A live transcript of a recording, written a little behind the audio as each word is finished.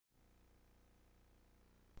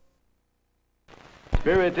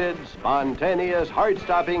spirited, spontaneous,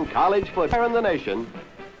 heart-stopping college football in the nation,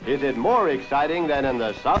 is it more exciting than in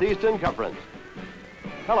the Southeastern Conference?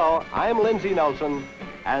 Hello, I'm Lindsey Nelson,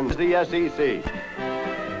 and the SEC.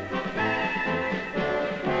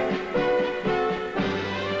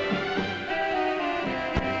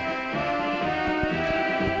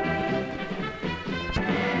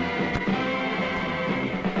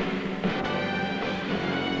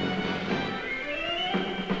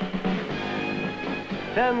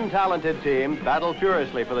 Ten talented teams battled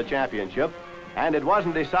furiously for the championship, and it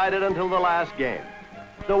wasn't decided until the last game.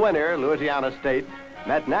 The winner, Louisiana State,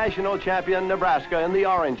 met national champion Nebraska in the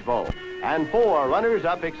Orange Bowl, and 4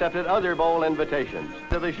 runners-up accepted other bowl invitations.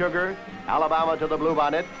 To the Sugar, Alabama to the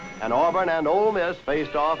Bluebonnet, and Auburn and Ole Miss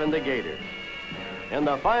faced off in the Gator. In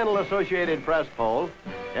the final Associated Press poll,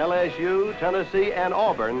 LSU, Tennessee, and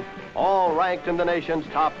Auburn all ranked in the nation's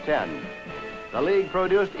top 10. The league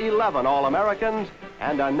produced 11 All-Americans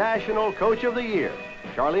and a National Coach of the Year,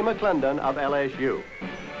 Charlie McClendon of LSU.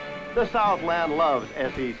 The Southland loves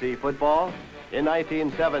SEC football. In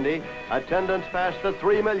 1970, attendance passed the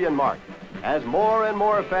 3 million mark as more and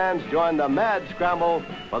more fans joined the mad scramble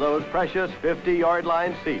for those precious 50-yard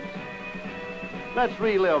line seats. Let's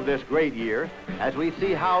relive this great year as we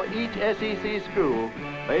see how each SEC school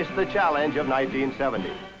faced the challenge of 1970.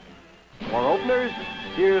 For openers,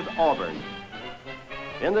 here's Auburn.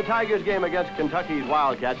 In the Tigers game against Kentucky's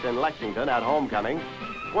Wildcats in Lexington at homecoming,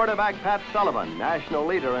 quarterback Pat Sullivan, national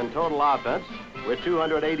leader in total offense with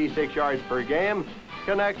 286 yards per game,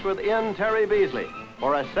 connects with Terry Beasley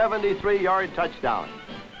for a 73-yard touchdown.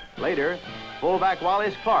 Later, fullback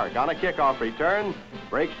Wallace Clark on a kickoff return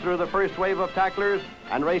breaks through the first wave of tacklers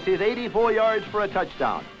and races 84 yards for a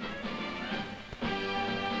touchdown.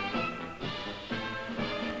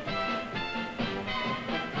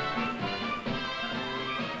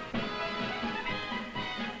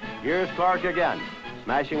 Here's Clark again,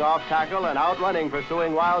 smashing off tackle and outrunning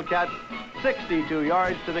pursuing Wildcats 62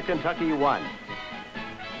 yards to the Kentucky 1.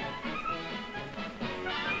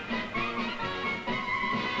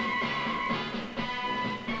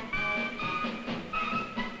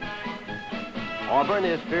 Auburn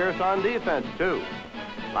is fierce on defense, too.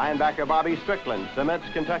 Linebacker Bobby Strickland cements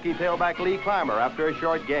Kentucky tailback Lee Clymer after a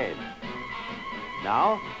short gain.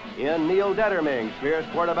 Now, in Neil Detterming, fierce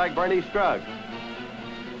quarterback Bernie Strug.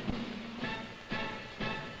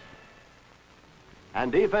 And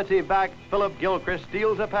defensive back Philip Gilchrist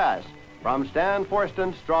steals a pass from Stan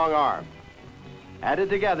Forston's strong arm. Added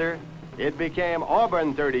together, it became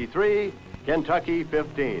Auburn 33, Kentucky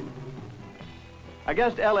 15.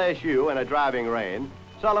 Against LSU in a driving rain,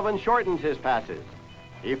 Sullivan shortens his passes.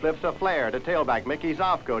 He flips a flare to tailback Mickey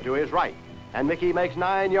Zofko to his right, and Mickey makes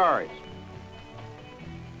 9 yards.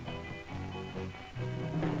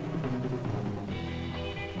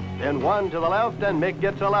 Then 1 to the left, and Mick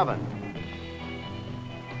gets 11.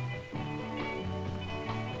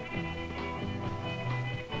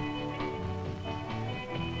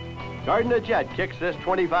 Gardner Jett kicks this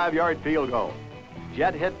 25-yard field goal.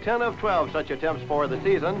 Jett hit 10 of 12 such attempts for the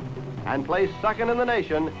season and placed second in the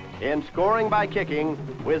nation in scoring by kicking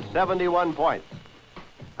with 71 points.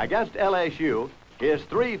 Against LSU, his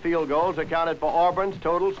 3 field goals accounted for Auburn's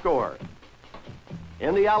total score.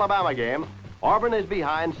 In the Alabama game, Auburn is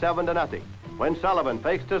behind 7-0 when Sullivan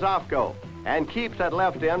fakes to Zofko and keeps at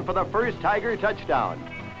left end for the first Tiger touchdown.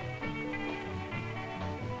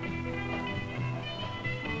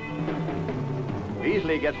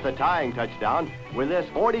 Beasley gets the tying touchdown with this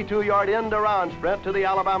 42-yard end-around sprint to the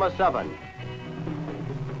Alabama 7.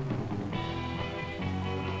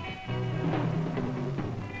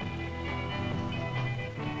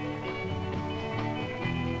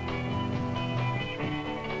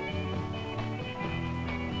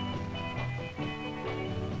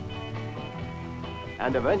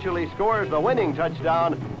 And eventually scores the winning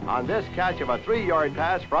touchdown on this catch of a 3-yard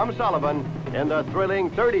pass from Sullivan in the thrilling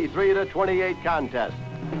 33-28 contest.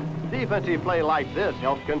 Defensive play like this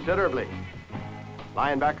helped considerably.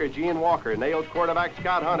 Linebacker Gene Walker nails quarterback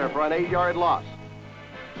Scott Hunter for an 8-yard loss.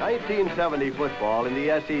 1970 football in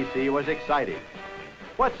the SEC was exciting.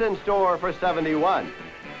 What's in store for 71?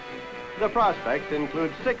 The prospects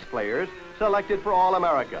include 6 players selected for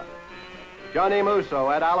All-America. Johnny Musso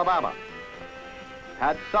at Alabama,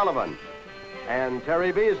 Pat Sullivan, and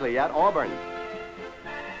Terry Beasley at Auburn.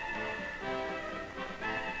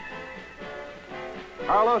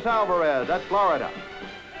 Carlos Alvarez at Florida.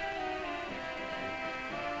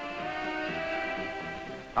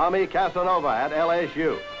 Tommy Casanova at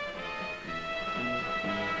LSU.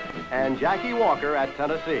 And Jackie Walker at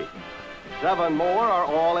Tennessee. 7 more are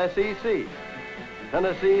all SEC.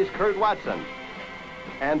 Tennessee's Kurt Watson,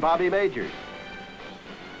 and Bobby Majors.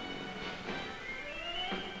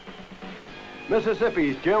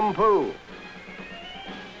 Mississippi's Jim Pooh.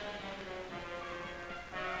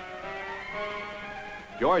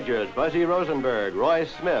 Georgia's Buzzy Rosenberg, Roy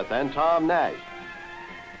Smith, and Tom Nash.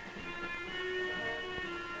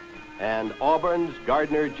 And Auburn's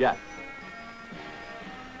Gardner Jett.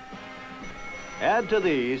 Add to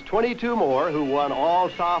these 22 more who won all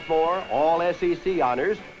sophomore, all SEC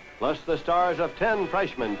honors, plus the stars of 10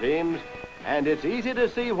 freshman teams, and it's easy to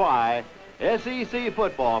see why SEC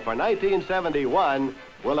football for 1971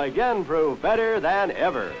 will again prove better than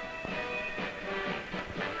ever.